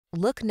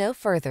Look no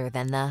further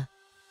than the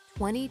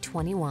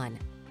 2021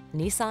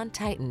 Nissan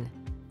Titan.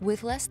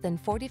 With less than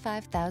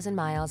 45,000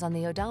 miles on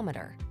the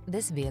odometer,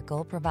 this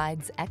vehicle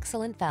provides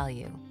excellent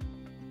value.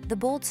 The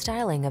bold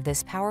styling of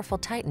this powerful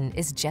Titan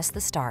is just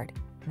the start.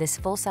 This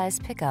full-size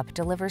pickup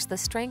delivers the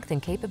strength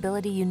and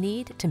capability you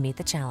need to meet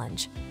the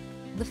challenge.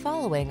 The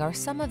following are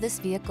some of this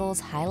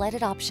vehicle's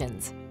highlighted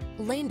options: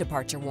 lane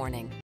departure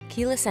warning,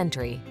 keyless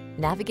entry,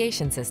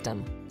 navigation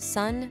system,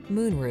 sun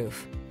moonroof,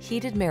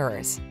 heated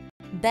mirrors,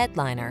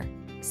 BEDLINER,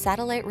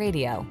 satellite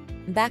radio,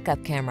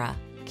 backup camera,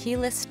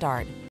 keyless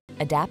start,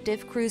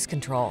 adaptive cruise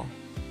control.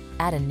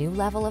 Add a new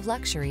level of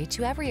luxury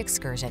to every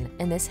excursion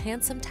in this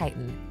handsome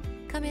Titan.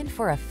 Come in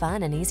for a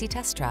fun and easy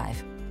test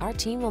drive. Our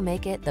team will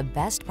make it the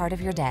best part of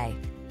your day.